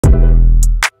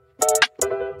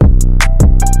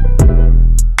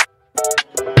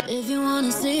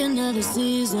another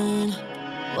season.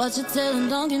 Watch your tail and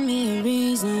don't give me a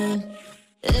reason.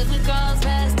 If it goes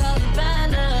fast, call it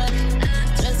bad luck.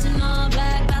 Dressing all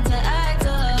black, about to act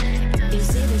up. You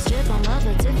see this drip, I'm of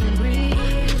a different breed.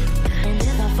 And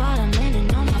if I fall, I'm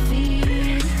landing on my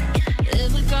feet.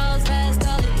 If it goes fast,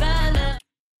 call it bad luck.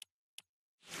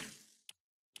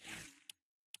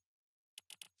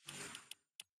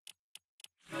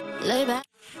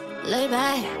 Lay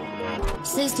back,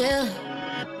 sit still,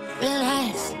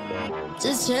 relax,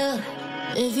 just chill.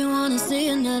 If you wanna see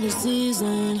another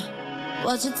season,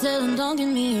 watch your tail and don't give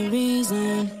me a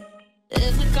reason.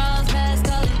 If it goes fast,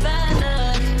 call it bad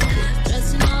luck.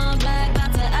 Dressing all black,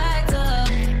 about to act up.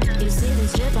 You see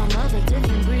this drip, I'm of a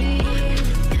different breed.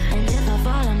 And if I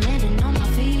fall, I'm landing on my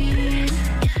feet.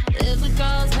 If it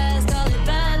goes fast, call it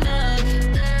bad luck.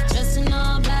 Dressing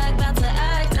all black, about to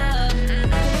act up.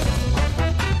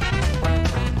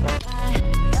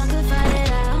 Y'all could find it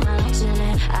out, I'm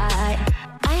chillin'.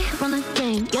 I run the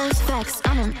game, yes facts,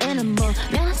 I'm an animal.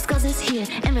 Balance cause it's here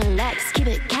and relax, keep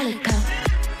it calico.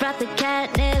 Brought the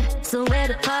catnip, so where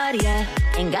the party at?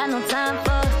 Ain't got no time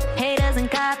for haters and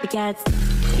copycats.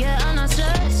 Yeah, I'm not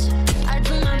stressed, I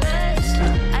do my best.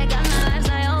 I got my life,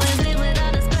 I always live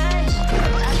without a splash.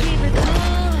 I keep it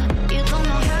cool, you don't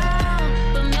know how.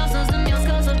 But meus and meus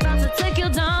goes about to take you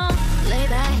down. Lay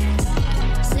back,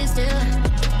 sit still,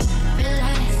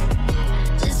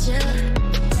 relax, just chill.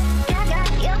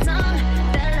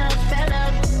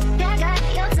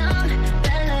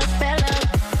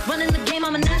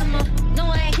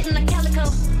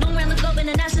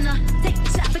 International, take a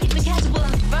shot, but keep it casual.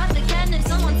 Brought the catnip,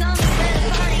 someone tell me where the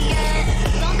party at.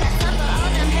 Don't got time for all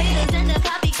them haters and the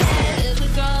copycats. If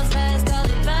it goes fast, call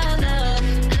it bad luck.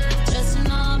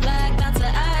 Dressing all black, about to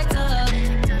act up.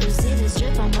 You see this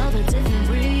drip, I'm of a different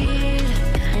breed.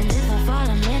 And if I fall,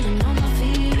 I'm landing on my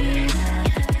feet.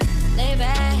 Lay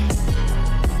back,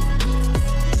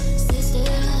 sit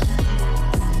still,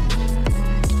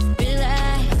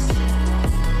 relax,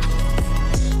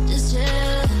 just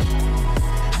chill.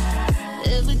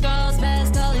 If it goes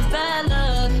fast, call it bad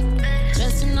luck.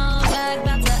 Dressing all black,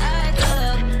 about to act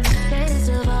up. Greatest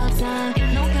of all time,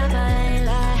 no cap, I ain't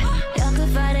lie. Y'all could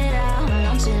fight it out while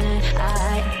I'm chillin'.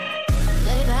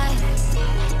 Lay back,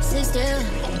 sit still,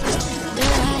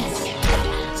 relax,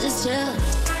 just chill.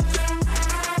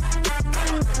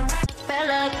 Bad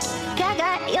luck, I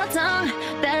got your tongue.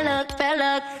 Bad luck, bad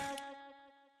luck.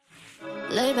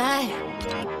 Lay back,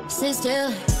 sit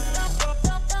still.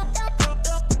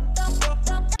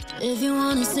 If you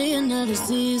wanna see another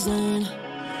season,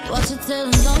 watch it tail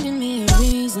and don't give me a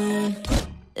reason.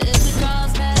 If it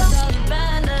goes fast, call it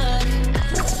bad luck.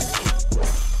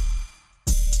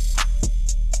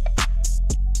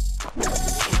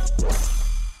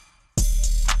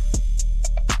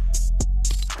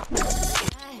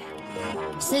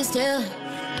 Sit still,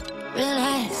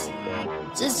 relax,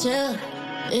 just chill.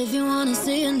 If you wanna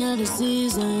see another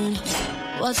season,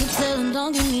 watch it tail and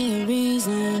don't give me a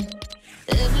reason.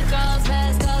 If it goes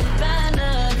fast, call it bad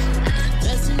luck.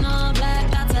 Dressing all black,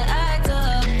 about to act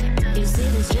up. You see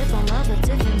this drip, I'm of a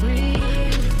different breed.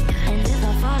 And if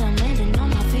I fall, I'm landing on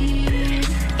my feet.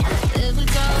 If it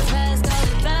goes fast, call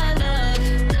it bad luck.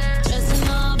 Dressing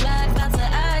all black, about to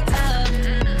act up.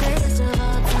 Greatest of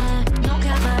all time, no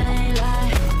cap, I ain't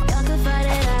lie. Y'all could fight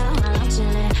it out while I'm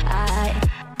chillin'.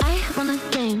 I run the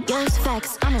game, yes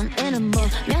facts, I'm an animal.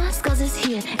 Balance cause it's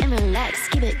here and relax,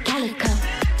 keep it calico.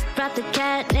 Brought the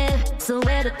catnip, so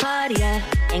where the party at?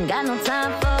 Ain't got no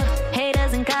time for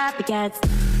haters and copycats.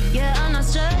 Yeah, I'm not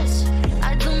stressed,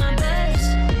 I do my best.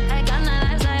 I got my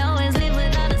life, I always live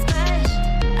without a splash.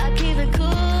 I keep it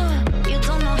cool, you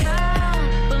don't know how.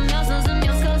 But meus and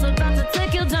meus goes about to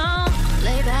take you down.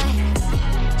 Lay back,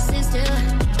 sit still,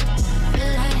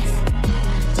 relax,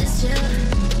 just chill.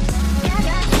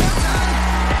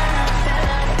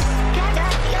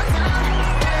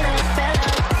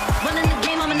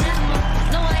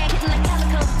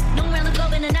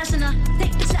 International,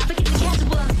 take the shot, but keep it casual.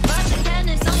 Brought the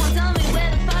catnip, someone tell me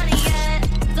where the party at.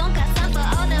 Don't got time for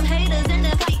all them haters in the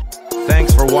fight.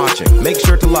 Thanks for watching. Make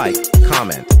sure to like,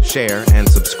 comment, share, and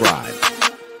subscribe.